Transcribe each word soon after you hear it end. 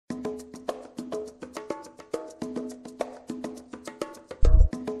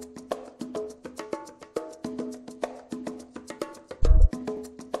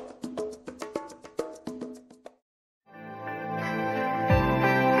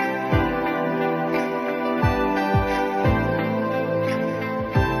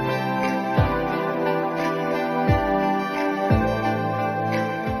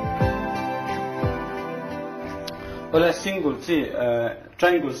ole single chi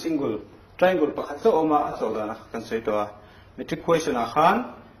triangle single triangle pakhat so oma so da na kan sei to metric question a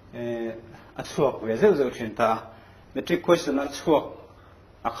khan a chuak ve zeu zeu thin ta metric question a chuak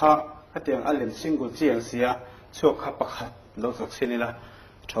a kha hatiang alem single chi ang sia chuak kha pakhat lo sok sinila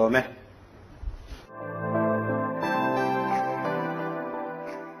thome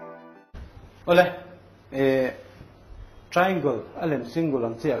ole triangle alem single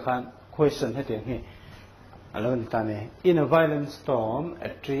ang chi a khan question hatiang hi alone tane. In a violent storm, a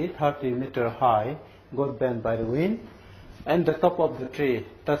tree 30-meter high got bent by the wind, and the top of the tree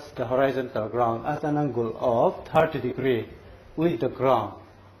touched the horizontal ground at an angle of 30 degrees with the ground.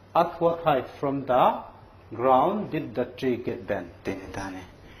 At what height from the ground did the tree get bent?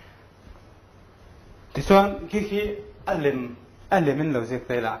 This one, kiki alim in logic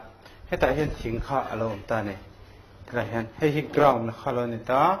tela. Heta hen thingkha alone tane. Tela hen he ground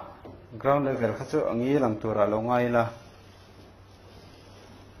khalonita. Ground level khachu angi lang tura lo ngai la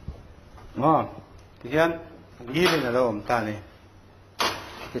ma hian ngi le na lo ta ni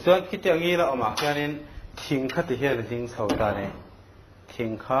ti chuan khiti angi la oma hianin thing kha ti hian ding chho ta ni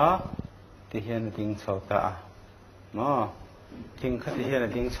thing kha ti hian ding chho ta ma thing kha ti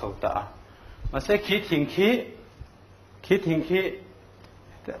hian ding chho ta ma se khi thing khi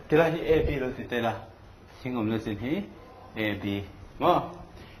ti la hi a b lo ti te la thing om le sin hi a b ma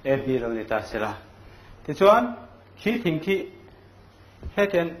a b lo ni ta sela ti chuan khi thing khi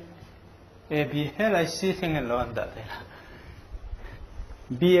heken a b he lai c thing lo an da te la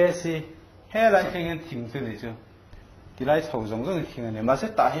b a c he lai thing thing chu ni chu ti lai chho jong jong thing ne ma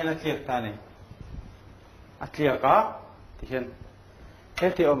se ta he na tlek ta ne a tlek ka ti hian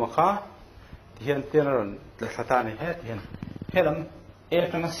he ti o ma kha ti hian te na ron la thata ne he ti hian he lam a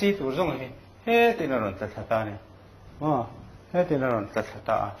tang c tu jong he ti na ron la thata ne ma he ti na ron la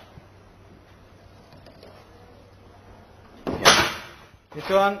thata ti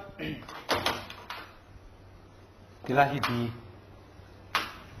chuan ti la hi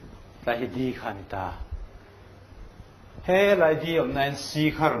di khan ta he lai di om nan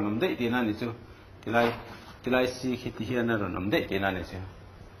c khar nom dei ti na ni chu ti lai c khi ti hian na ron nom dei ti na ni chu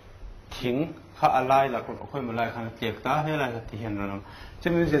thing kha alai la ko khoi ma lai khan tlek ta he lai ti hian ron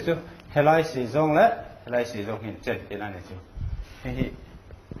chumi je chu he lai si zong le he lai si zong hin chen ti na ni chu he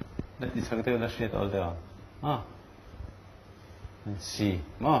that is something that shit all there C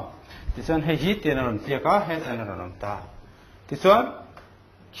ma this one he hit in on tleka he an ron ta this one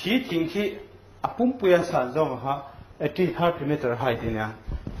khi thing khi apum puya san zong ha 30 meter height in ya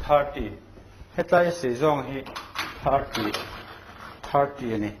 30 hetlai se zong hi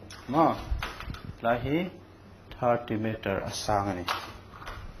 30 ni ma la hi 30 meter asang ani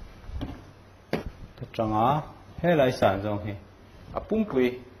ta changa he lai san zong hi apum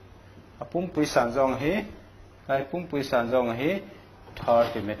pui san zong hi lai pum pui san zong hi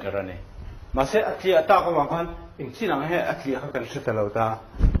 30 meter ani ma se atli ata ko wang khan ing chinang he atli ha kan sita lo ta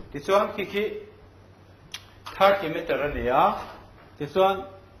ti chuan ki 30 meter ani ya ti chuan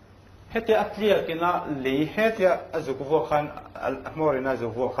hete atli akina le hete azugo khan morina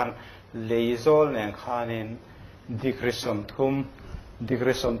zugo khan leizol nen khanin digresom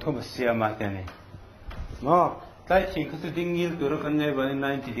thum siama tani ma tai thing khu dingil tur kan ne ban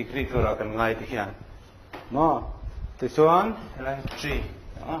 90 degree tur kan ngai ti hian ma ti chuan lai 3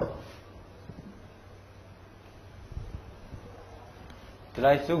 ti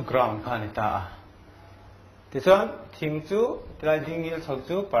lai chu ground khan ta ti chuan thing chu ti lai dingil chho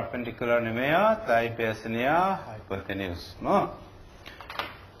chu perpendicular ne mea tai base nia hypotenuse ma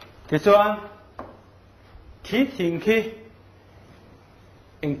ti chuan thi thing khi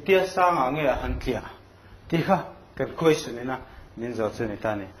eng tia sang ange han tia ti kha kan question ina min zo chu ni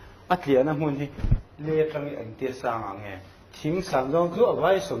ta ni atlia na mun hi le tang eng tia sang ange thing sang jong chu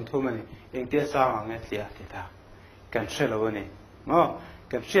awai som thu mani eng tia sang ange tia ti ta kan shelo ni ma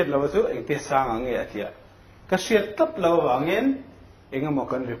kan shet lo chu eng tia sang ange atlia ka shet tap lo wangen eng mo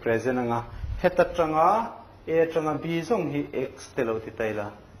kan represent anga heta tanga a tanga b jong hi x te lo ti taila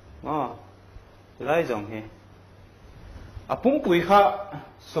ma lai jong hi apung pui kha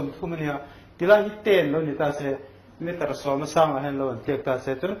som thu mani ha tila hi ten lo ni ta se meter som sang hen lo tek ta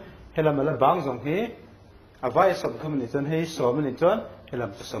se tur helam la bang jong hi avai som thu mani chon hei som ni chon helam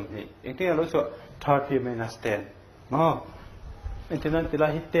chu som hi engting lo chu 30 minus 10 ma engting tila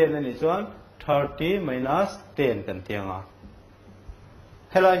hi 10 ani chon 30 minus 10 kan tianga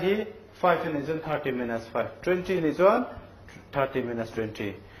hela hi 5 ni chon 30 minus 5 20 ni chon 30 minus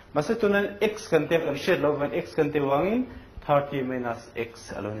 20 mase tunan x kan te kan shed lo van x kan te wangin 30 minus x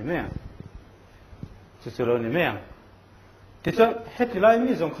alone me chu lo ni me ti chuan he tilai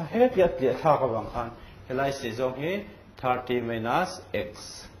mi zong kha he ti atli tha ka wang khan helai si zong hi 30 minus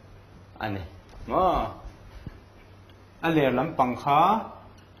x ani mo aler lam pangkha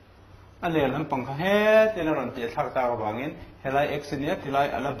he tinaron te thak ta bangin helai x ni tilai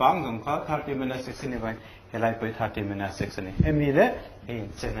ala bang zong kha 30 minus x ni bai helai poi 30 minus x ni emi le hin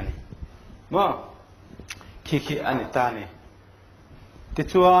chen ani mo khi ani ta ni ti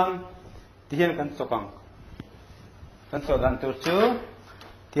chuan ti hian kan sokang kan so dan tur chu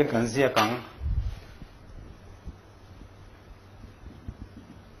ti kan zia kang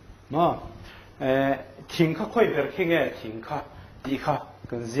mo thing kha khoi ber khinge thing kha ti kha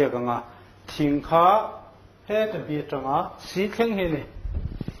kan zia kanga thing kha he to bi tanga si thleng he ni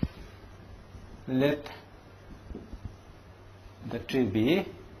let the tree be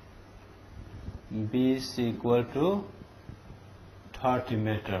b is equal to 30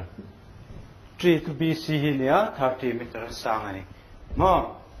 meter tree to b c hi nia 30 meter sang ani mo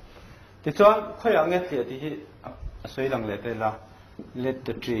ti chuan khoi ang nge ti hi asoi lang le te la let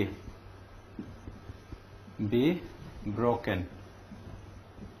the tree be broken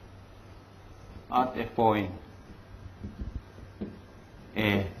at a point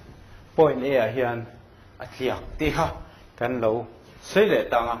a hian a thiak ti ha kan lo sei le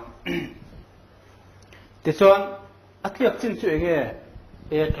tanga ti chuan a thiak chin chu enge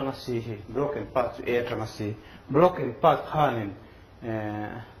a tanga si hi broken part chu a tanga si broken part khanin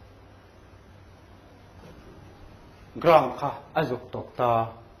ground kha azuk tok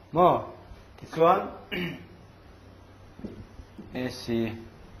ta mo ti chuan AC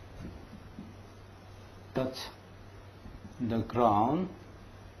touch the ground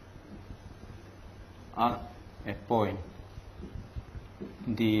at a point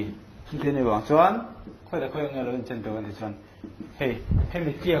D thế này bảo chuan khoi nghe lo chen to ni chuan hey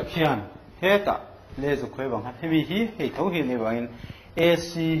mi kia khian he ta le zu khoi bang he mi hi he tho hi ni bangin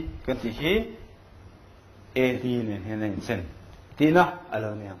AC kan ti hi AD ne he nei chen ti na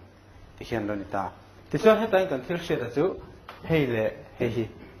alo ne ti khian lo ni ta ti chuan he tai kan thil she da chu hei le hei hi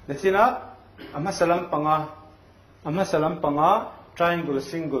le china ama salam panga triangle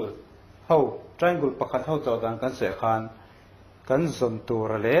single ho triangle pakhat ho chaw dan kan se khan kan zon tur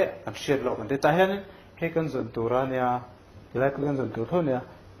le an shet lo kan te ta hen he kan zon tura nia tilai kan zon tur tho nia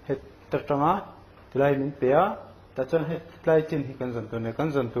he tatanga tilai min pe a ta chon he tilai chin hi kan zon tur ne kan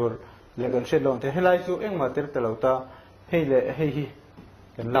zon tur le kan shet lo te helai chu engma ter te lo ta hei le hei hi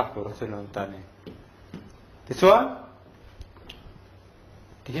kan lak tur se lo ta ni ti chuan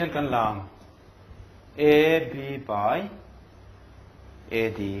ti hian kan lam AB by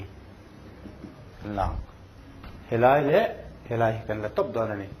AD kan lam helai kan la top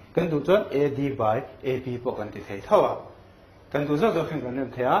don ani kan du chuan AD by AB po kan ti thei thawa kan du zo khin kan nem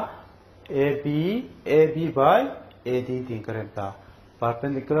thea AB by AD tin karen ta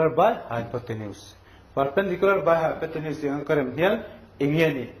perpendicular by hypotenuse yang karem hian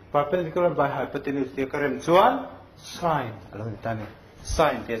engiani perpendicular by hypotenuse ti karem chuan sine alo ta ni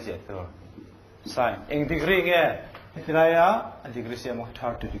sine te se to sine eng degree nge hitlaya degree se mo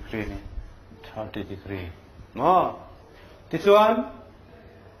 30 degree ni 30 degree mo ti chuan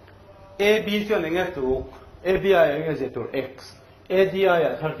AB chuan nge tu AB ai nge se to x AD ai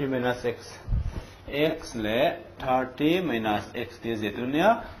 30 minus x le 30 minus x te se to nia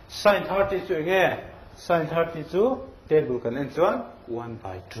sin 30 chu nge sin 30 chu table kan en chuan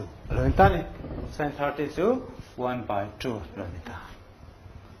 1/2 lo ta ni sin 30 chu 1/2 lo ni ta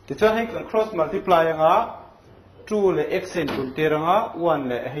ti chuan he kan cross multiply anga 2 le x in kun te ranga 1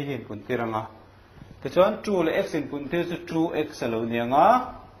 le he in kun te ranga ti chuan 2 le x in kun te chu 2x lo ni anga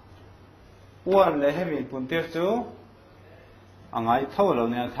 1 le he in kun te chu angai tho lo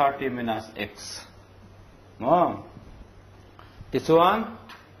ni 30 minus x mo ti chuan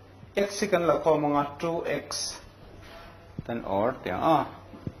x kan la kho manga 2x tan or te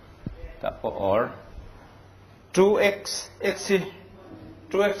ta po or 2x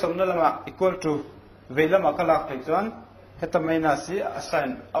somna lama equal to velama kala thai chuan heta minus sign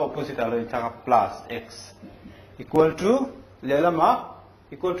opposite alo tha plus x equal to lelama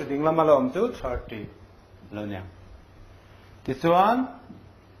equal to dinglama lom chu 30 lo nya ti chuan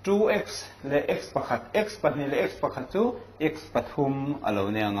 2x le x pakhat x pahni le x pakhat chu x pathum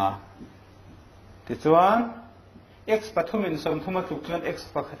alo ne anga ti chuan x pathum in som thuma tuk chuan x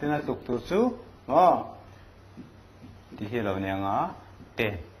pakhatina tuk tu chu ti hi lo ne anga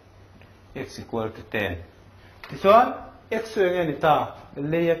 10 x equal to 10 ti chuan x nge ni ta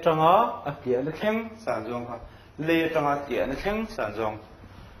le atanga atia na thleng san jong ha le atanga tia na thleng san jong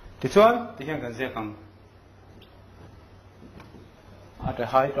ti chuan ti hian kan je kang at a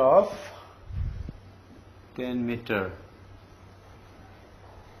height of 10 meter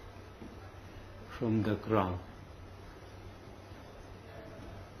from the ground.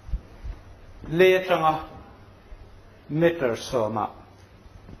 Le changa meter soma.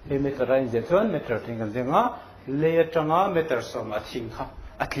 He meter rain zetwan meter tingan zenga le changa meter soma thingha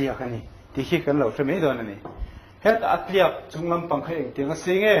atliya kani. Tihi kan lo thme donani. Het atliya chunglam pangkhai tinga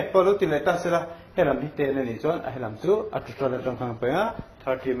singe poluti leta sela helam hite nani chon helam chu atutola changkhang pa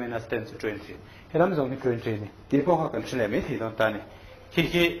 30 minus 10 to 20. Helam zong 20 ni. Ti po kan chle me thi don tani.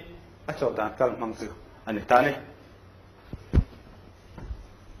 Hi a chau dan kal mang chu ani tani.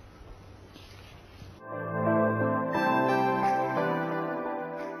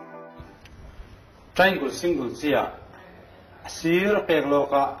 Triangle single chia asir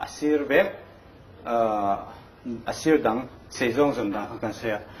pegloka asir bek asir dang sejong zon dang kan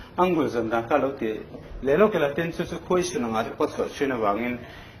sia angle zon dang ka lo ti le lo ke la ten chu question nga de pot so china wangin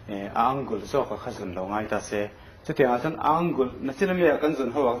angle so ka khazun lo ngai ta se chuti asan angle na china me kan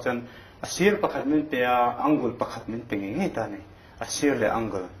zon ho wang chan asir pakhat min pe angle pakhat min pe ngi ta ne asir le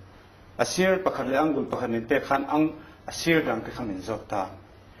angle pakhat le angle pakhat min pe khan ang asir dang pe khamin zo ta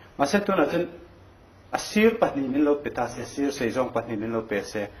ma se tu na chen asir patni min lo peta se asir sejong patni min lo pe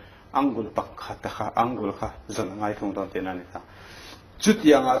se angle pakhat kha angle kha zon ngai thong don te na ni ta chut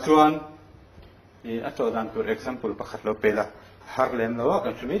yang a chuan a cho dan for example pakhat lo pela har lem lo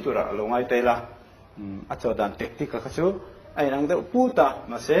kan chumi tura lo ngai te la a cho dan technique kha chu ai nang da puta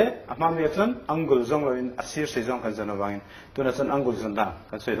ma se ama me chon angle zong lo in asir sejong kan zon wangin tuna chon angle zon da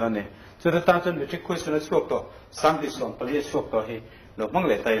kan se don ne chu ta chon metric question swap to sam dis long pali swap to hi lo mang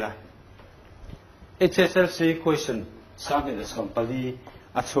le tai la HSLC question something is company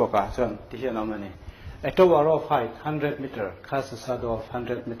achuaka chon ti hian amani a tower of height 100 meter casts a shadow of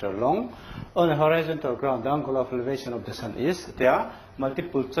 100 meter long on a horizontal ground. The angle of elevation of the sun is there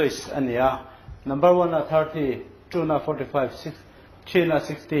multiple choice ania number 1 na 30 2 na 45 6 3 na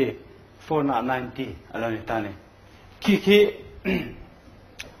 60 4 na 90 alani tani ki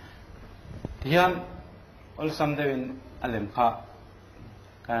hian all samdevin alem kha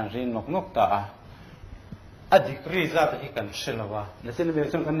kan rin nok ta a degree za ta hi kan shelawa na sin be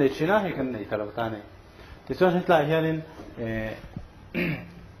chon kan nei china hi kan nei talawta ne ti chon hetla hianin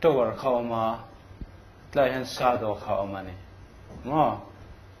tower khawma tla hian shadow khawma ne mo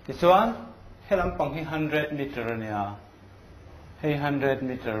ti chuan helam pang hi 100 meter ania hei 100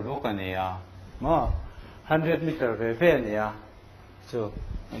 meter bo kania mo 100 meter ve ania so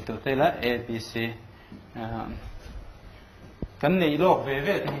into tela abc kan nei lok ve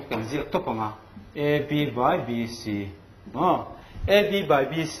hi kan ziak to panga AB by BC. Oh, AB by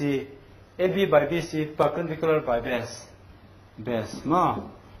BC perpendicular by base. Base.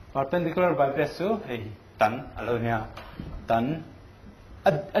 No, perpendicular by base. So, hey, tan alonia, tan.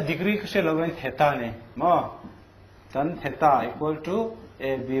 A degree kasi lawin theta ne. No, tan theta equal to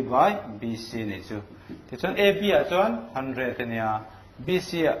AB by BC ne. So, so AB achuan 100 niya.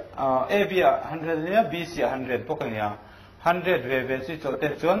 BC AB 100 niya. BC 100 pokanya. 100 ve si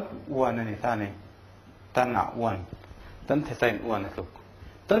chote chuan 1 ani thane tan na 1 tan thetain 1 atuk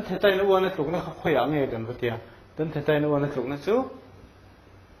tan thetain 1 atuk na khoi ange kan batia tan thetain 1 atuk na chu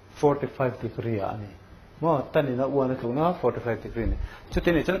 45 degree ani mo tan ni na 1 atuk na 45 degree ni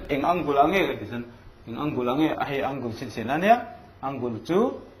chuti ni chan eng angle ange ka disan eng angle ange a he angle sin sin ania angle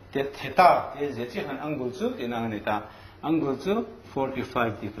chu te theta e je chi han angle chu inang ni ta angle chu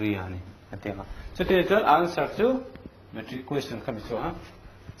 45 degree ani atenga chuti ni chan answer chu metric question kami so ha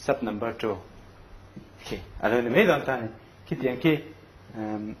sub number 2 okay alo me dan tan ki tiang ki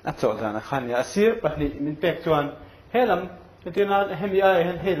a cho dan khan ya asir pahni min pek chuan helam ketina hemia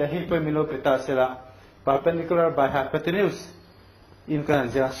hen hela hin po milo peta sela perpendicular by hypotenuse in kan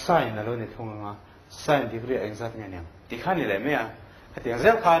ja sin alo ni thonga sin degree exact nya nya ti khani le me a tiang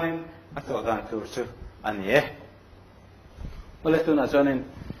zel khanin a cho dan tur chu ani e wala tu na chanin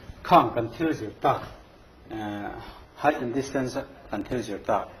khang kan thil je ta height and distance until your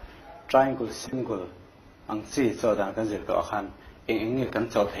top triangle single ang chi cho dan kan zir to khan eng kan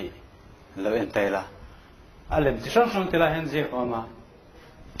chau thei lo en tela alem ti sang tela hen je ko ma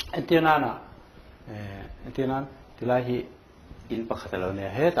entina tilahi in pakhat lo ne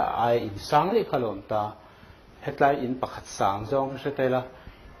he ta ai in sang li khalom ta hetlai in pakhat sang jong se tela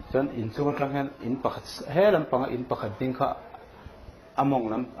jon in chung tang hen in pakhat he lam pang in pakhat ding kha among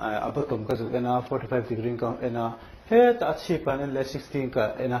lam abatum ka zu ena 45 degree ka ena he ta chi pan le 16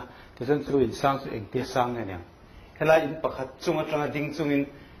 ka ena te jon chu in sang chu eng te sang ne nya hela in pakhat chunga tanga ding chungin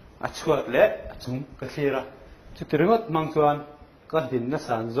a chuat le chung ka thira chu tiringot mang chuan ka din na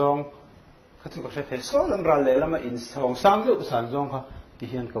san jong ka chu ka se the so lam ral le lama in song sang chu san jong kha ti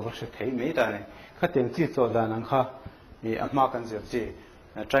hian ka wa se thei me ta ne ka teng chi cho dan ang kha ni ama kan je chi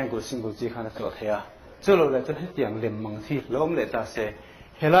triangle single chi khana chot thea chulo le chon hetiang lem mang thi lom le ta se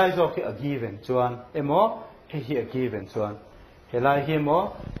helai zo ki a given chuan emo hi a given chuan helai hi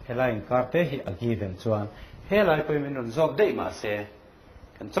mo helai in karte hi a given chuan helai poi min ron zok dei ma se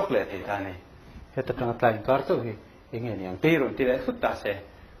kan chok le thei ta ne heta tang tlai in kar chu hi inge niang te ron ti le khut ta se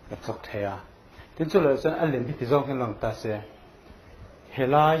kan chok thea tin chulo chon alem hi ti zok hin lang ta se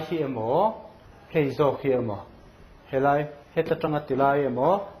helai hi emo hei zo hi emo helai heta tanga tilai emo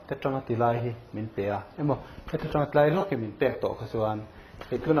te tanga tilai hi min pe a emo heta tanga tilai lok ki min pek to kha chuan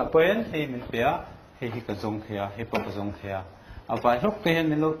he tuna poin hei min pe a hei ka zong thea hei po ka zong thea a vai lok te hen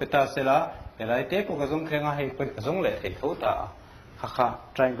min lo pe ta sela helai te po ka zong thenga hei pe ka zong le thei tho ta kha kha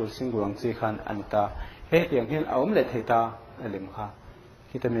triangle single ang chi khan an ta he tiang hen aum le thei ta alim kha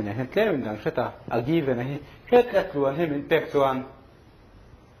kitamin hen tle min dang seta a given hi het at luan he min pek chuan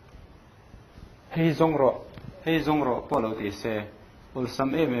hei zong ro polo ti se ul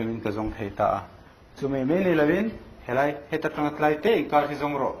sam e me min ka zong thei ta chu me me ni lawin helai heta tang tlai te in kar hi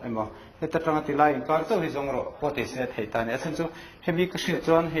zong ro emo heta tang ti lai in kar to hi zong ro po ti se thei ta ne asan chu hebi ka shi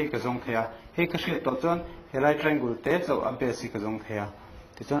chuan hei ka zong thea hei ka shi to chuan helai triangle te chu am pe si ka zong thea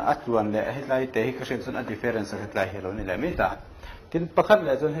ti chuan at luan le helai te hi ka shi chuan a difference a tlai helo ni le mi ta tin pakhat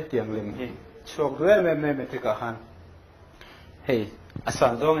le chuan he tiang lim hi chok duel me ti ka han hei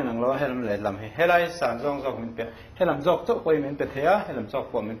asan zong in ang lo helam le lam hi helai san zong zok min pe helam zok to poi min pe thea helam zok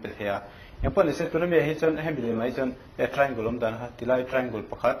po min pe thea yang pon se tur me hi chon hem bi mai chon e triangle om dan ha tilai triangle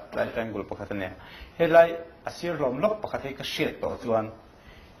pakhat lai triangle pakhat ne helai asir lom lok pakhat he ka shet to chuan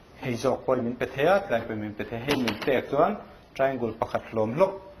hei zok poi min pe thea tlai poi min pe the he min te chuan triangle pakhat lom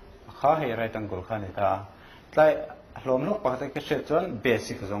lok kha he right angle kha ne ta tlai lom lok pakhat ka shet chuan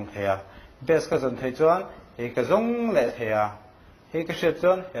basic zong thea base ka zon thei chuan he ka zong le thea hei ka shet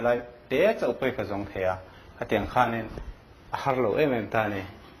chuan helai te chau poi ka zong thea hatiang khanin har lo em ta ne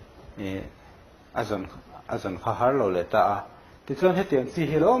azon kha har lo le ta ti chuan hetiang chi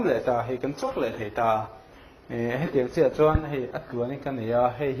hilom le ta hei kan chok le thei ta hetiang chi chuan hei atluani kan ya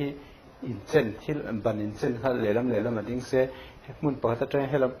hei hi in chen thil ban in chen kha lelam ading se mun pa ta train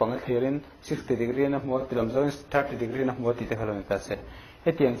helam pang therin 60 degree na mo tilam zon 30 degree na mo ti te khalon ta se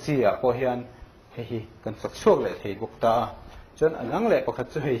hetiang chi a ko hian hei hi kan chok chok le thei buk ta chuan anang le pakhat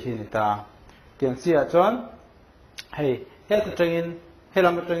chu hei hi ni ta tiang chi a chuan hei het train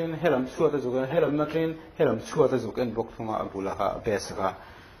helam chua ta zukan helam na train helam chua ta zukan bok thunga abula ha besaka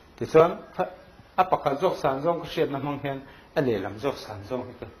ti chuan a pakhat jok san jong ka shet na mang hian a le lam jok san jong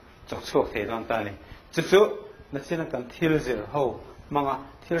hi ka chok chok thei dang ta ni chu na china kan thil zir ho manga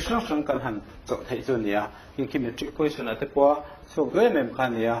thil sang kan han chok thei chu nia king geometry question ate po so gre mem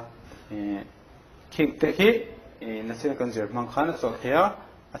khan nia king te hi na china kan zir mang khan chok thea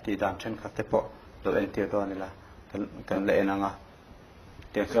ati dan then kha te po lo en ti to ni la kan le enanga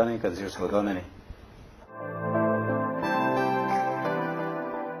te chuan kan zir so don ani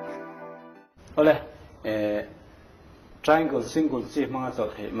ole triangle single chi manga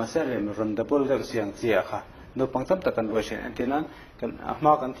chok thei maserem rondable der siang chia kha no pangtam ta conversion antinan kan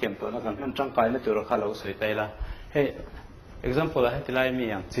ahma kan thiam to na kan man tang kai na tur kha lo soi taila hey example ha tilai mi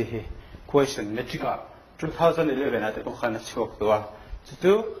yang chi hi question metrica 2011 ate po khan chok to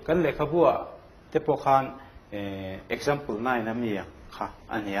chu kan lekha bua te po khan example 9 na mi yang kha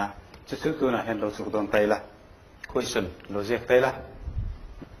ania chu tu na hen lo chu don taila question logic taila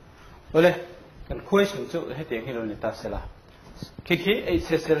ole kan question chu he te hi lo ni ta sela kiki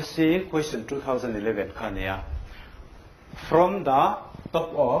HSLC question 2011 khania from the top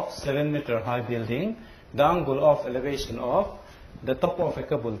of 7-meter high building the angle of elevation of the top of a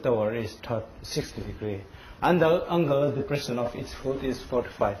cable tower is 60 degree and the angle of depression of its foot is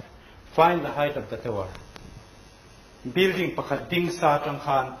 45 find the height of the tower building pakhat ding sa tang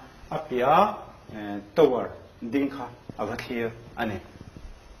khan apia tower ding kha avathir ani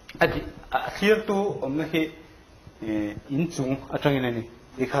adi akhir tu omna hi in chung atangin ani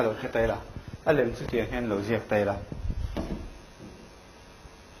dikha lo khataila alem chu tiang hen lo jiak taila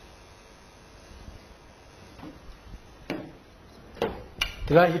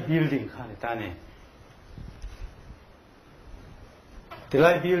tilai building khani tane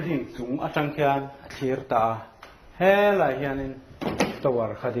tilai building chung atang khian akhir ta hela hianin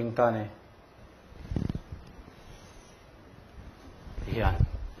tower khading tane hian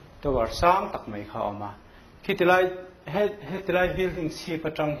tower sang tak mai kha oma khitilai hetilai building si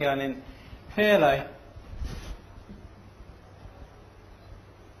patang hianin helai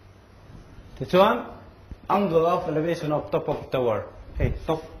the chuan angle of elevation of top of tower hey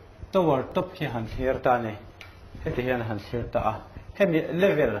tower top hi han thir ta ne heti hian han thir ta a hemi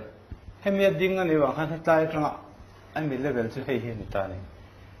level hemi ding ani wa han hetlai tanga ami level chu hei hi ni ta ne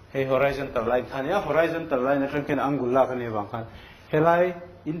he horizontal line khania horizontal line atang ken angle la khani wang khan helai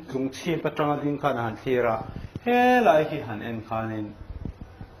in chung chi patanga ding khan han thira helai hi han en khanin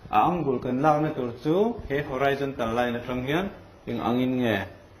angle kan la na tur chu he horizontal line atang hian ing angin nge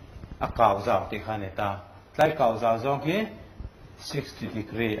akaw zaw ti khaneta tlai kaw zaw zong hi 60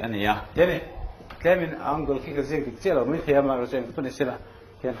 degree ania tene klemin angle ki ka zeng chelo mi thia ma ro chen puni sila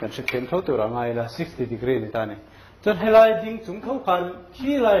hian kan se ken tho tur angai la 60 degree ni ta ne chon helai ding chung tho khan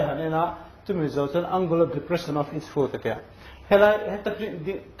khi lai hanena chumi zo chon angle of depression of its foot ta helai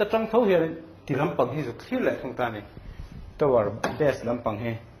ta tang tho hian ti lampang hi zo clear lai thong ta ne towar base lampang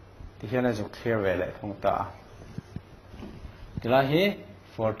he ti hian zo clear ve lai thong ta tila hi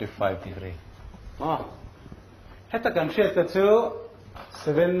 45 degree heta kan share ta chu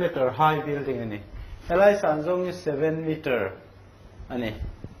 7 meter high building ani helai san zong is 7 meter ani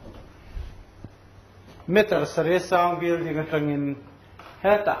meter sare sang building atangin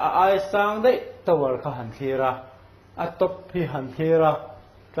heta ai sang dei tower kha han thira a top hi han thira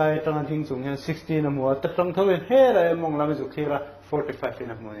kai tang thing chung hian 16 amwa ta tang thoin he la mong lam zu thira 45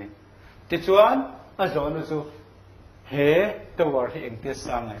 in amoni ti chuan a zon chu he tower hi engte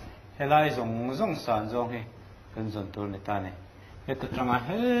sang ai helai zong san zong hi kan zon tur ni ta ne he ta tanga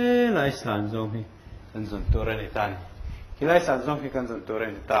he lai san zong hi kan zon tur ni ta ne hilai san zong hi kan zon tur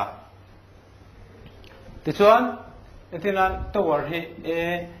ni ta ti chuan etinan tower hi a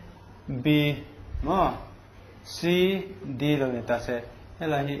b ma c d lo ni ta se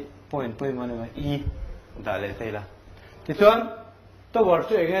helai hi point mo ne e da le taila ti chuan tower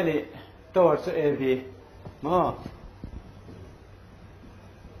chu enge ni tower chu a b ma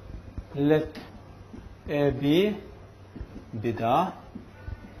let a b be the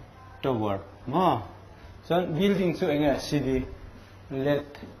tower ma so building chu enge c d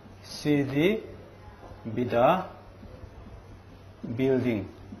let c d be the building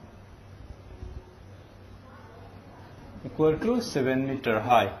equal to 7 meter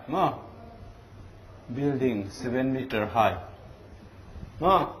high ma building 7 meter high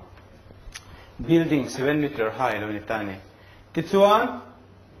ma building 7 meter high lo ni tani ti chuan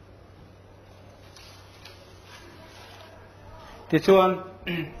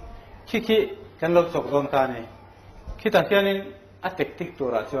khi kan lo chok don ta ni khi ta hianin a tik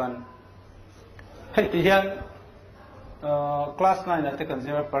tura chuan hei ti hian class 9 ate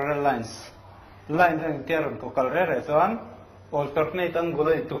consider parallel lines line reng tiaron ko kal re chuan alternate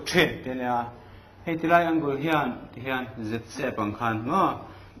angle to thin tenia hei ti line angle hian z shape ang khan no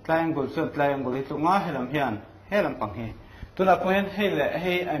triangle so triangle hi chunga helam hian helam pang hi tuna point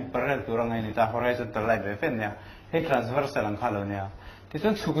hei I'm parallel turangai ni ta horizontal line ve fen nia hei transversal ang khalo nia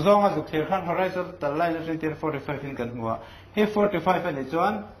tichon chukzonga zu clear khan horizontal line ri 45 in kan huwa hei 45 ani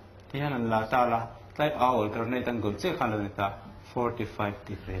chuan ti hian an la ta la tlai alternate angle che khalo ni ta 45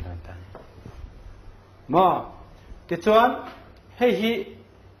 degree lan ta ma tichuan hei hi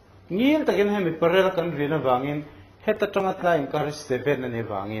ngil takin hemi parallel kan rina wangin heta tonga line kar 7 ani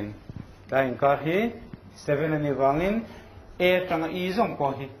wangin line kar hi 7 ani wangin a tanga I zong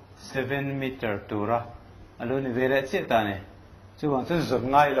ko hi 7 meter tura alo ni vele che ta ne chuan chu zot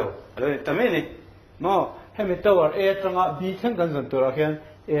ngai lo alo ni tame ni mo hemi tower a tanga b thang kan zon tura khian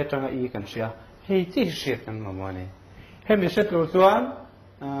a tanga I kan sia hei chi hriat kan mamani hemi set lo chuan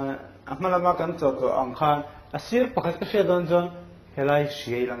amalama kan chok ang khan asir pakhat ka she don jon helai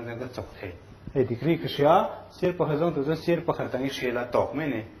shiai lang jang ka chok the hei degree ka sia sir pakhat jong tu sir pakhat tangi shela tok me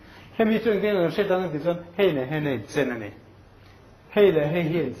ne hemi chung ding she dang ti jon hei ne chen ani hei le hei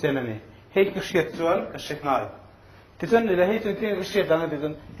hi chen ani hei ka she chuan ka she ngai ti jon le hei chung ding ka she dang ti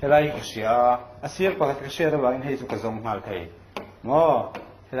jon helai ka sia asir pakhat ka she ra wang hei chu ka jong mal thei mo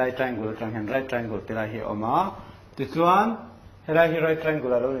helai triangle tang hen right triangle te la hi oma ti chuan helai hi right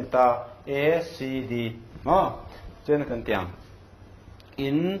triangle alo ni ta a c d mo chen kan tiang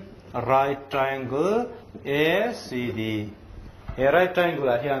in right triangle a c d he right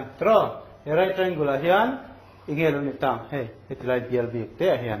triangle hian tro he right triangle hian igelo ni ta he hetlai blb te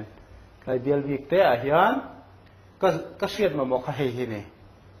hian lai blb te hian ka siat ma mo kha he hi ni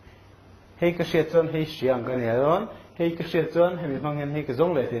hei ka siat chon hei siang kan ya don hei ka siat chon hemi mangen hei ka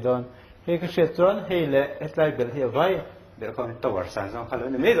zong le te don hei ka siat chon hei le hetlai bel hi vai der kon tower san zong khalo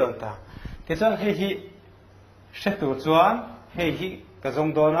ni me don ta ke chon hei hi shetu chuan hei hi ka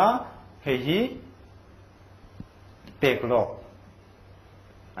zong dona hei hi peklo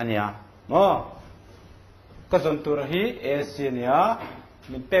ania mo ka zon tur hi ac nia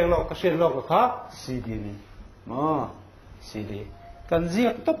min peklo ka shel lo ka cd ni mo cd kan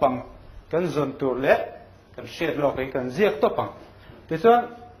ziak to pang kan zon tur le kan shel lo kan ziak to pang te chuan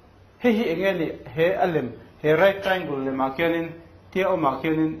hei hi engeni he alem he right triangle le ma kianin tia o ma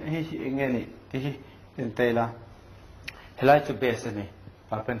khianin hi nge ni ti hi in taila helai chu base ni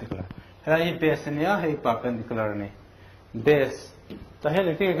perpendicular helai hi base ni a hei perpendicular ni base ta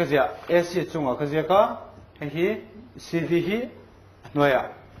hel ti ka zia AC chunga ka zia ka hi CD hi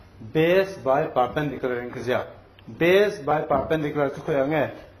noya base by perpendicular in ka zia base by perpendicular chu khoya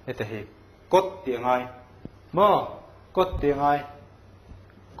nge eta hi cot ti ngai mo cot ti ngai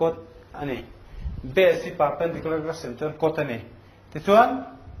cot ani base hi perpendicular ka center cot ani ti chuan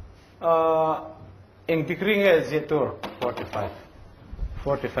eng degree nge zetur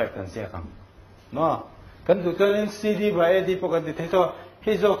 45 kan sia kang no kan du kan CD by AD pokan ti tho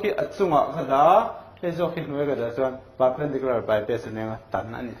hi zo ki achunga khada hi zo ki noi ga da chuan perpendicular by base ne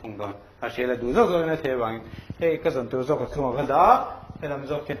tan ani thung don a shela du zo zo na the wang he ka zon tu zo ka chunga khada helam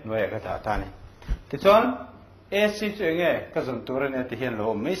zo ki noi ga ta ta ni ti chuan AC chu nge ka zon tu ne ti hian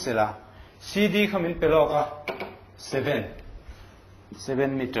lo mai sela CD khamin pelo ka 7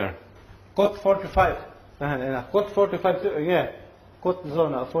 meter cot 45 cot 45 chu nge cot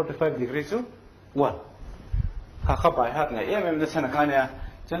zone 45 degree chu 1 ha bai hat ngai em na sana khania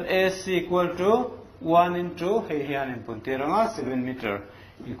chan AC equal to 1 into he hian in puntiranga 7 meter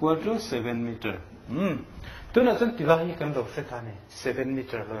equal to 7 meter tuna chan tilahi kan do se thane 7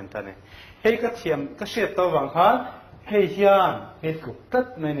 meter lo entane he ka thiam ka she to wang khan he hian he ku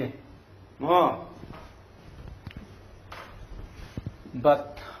tat mai ni mo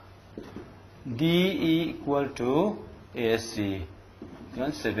but DE equal to AC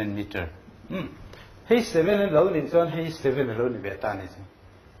then 7 meter hey 7 lo ni chuan hey 7 lo ni be ta ni chu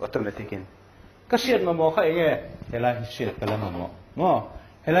automatic in ka shet ma mo kha nge helai shet kala ma mo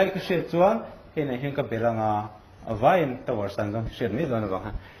helai ka shet chuan he na hin ka belanga avain tower san jong shet ni don ba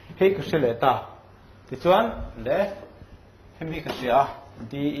hey ka shet ta ti chuan le hemi ka sia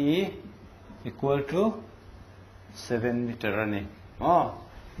DE equal to 7 meter ani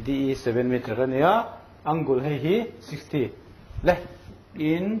DE 7 meter ani ya angle hey hi 60 le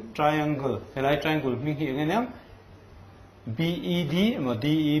in triangle helai triangle mi hi nge BED mo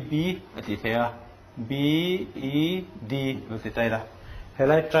DEB ati thea BED lo ti tai la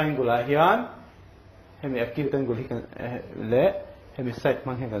helai triangle a hian hemi acute angle hi le hemi side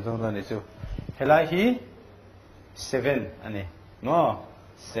mang he ka jong ran ni chu helai hi 7 ani no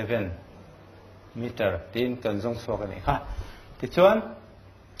 7 meter tin kan jong so ka ni ha ti chuan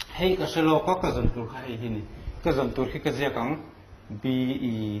hei ka selo ka zon tur khai hi ni ka zon tur khi ka zia kang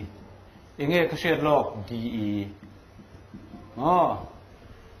BE enge ka shet lok DE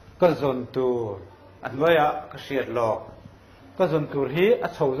ka zon tur anwaya ka shet lok ka zon tur hi a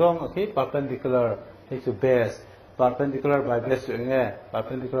chho zong a khi perpendicular he to base perpendicular by base enge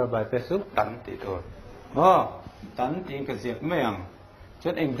perpendicular by base tan ti tur tan tin ka zia meang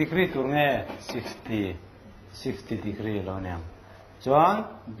chon eng degree tur nge 60 degree lo nyang chuan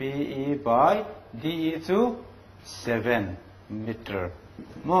BE by DE to 7 meter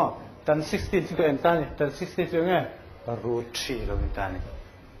mo tan 60 chu en tan tan 60 chu nge root 3 lo tan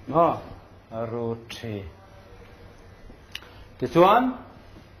mo root 3 ti chuan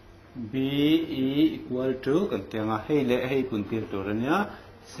BE equal to kan tenga hei le hei kun tir tur ania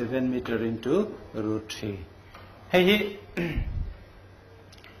 7 meter into root 3 hei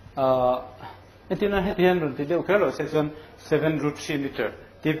etina hetian run ti deu khelo section 7 root 3 meter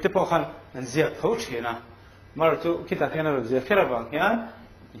tip te po khan zia tho thina mar chu kita thena ro zia khera bang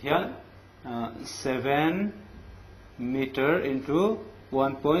hian 7 meter into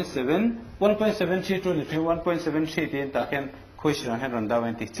 1.73 to 1.73 tin ta khen khuishran hen ron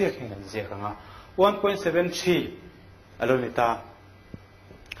dawen ti che khen zia kanga 1.73 alomita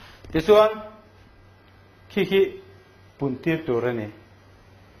tisuan khi puntir turani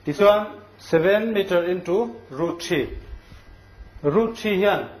tisuan 7 meter into root 3 root 3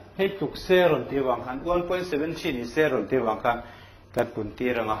 hian hei tuk seron ti wang khan 1.73 ni seron ti wang khan kan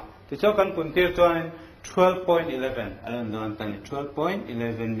puntir anga ti cho kan puntir chuan 12.11 alon don tan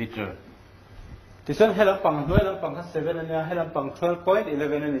 12.11 meter ti chuan helam pang noi lam pang 7 ania helam pang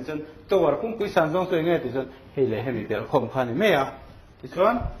 12.11 ani chun to war pung pui san jong to nge ti chun hei le hemi ber khom khan ni me ya ti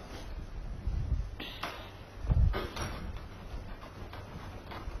chuan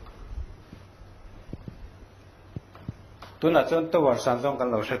tuna chon to war san jong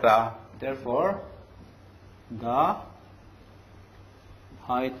kan lo seta therefore the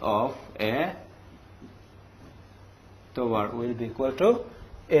height of a tower will be equal to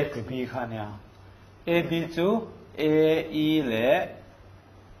A to B khania A B to A E le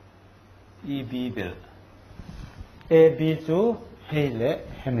E B bel A B to he le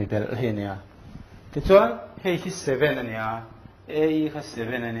hemi bel henia ti chuan he hi 7 ania A E kha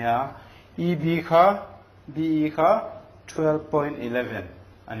 7 ania E B kha B E kha 12.11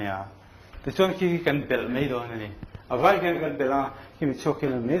 ania the chuan khi kan bel mai don ani avai kan bela khi mi chok kil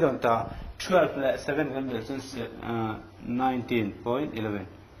mai don ta 12 le 7 kan bel chun 19.11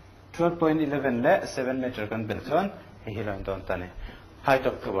 12.11 le 7 meter kan bel chuan hi lan don ta ne height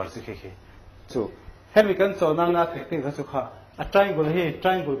of the wall sikhi chu hemi kan chona na technique ka chu kha a triangle hi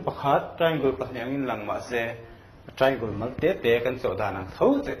triangle pakhat triangle pahnyang in lang ma se triangle mal te kan choda nang tho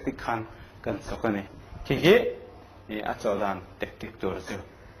technique khan kan chokani khi hi a chodan technique tur chu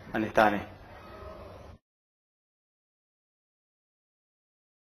ani ta ne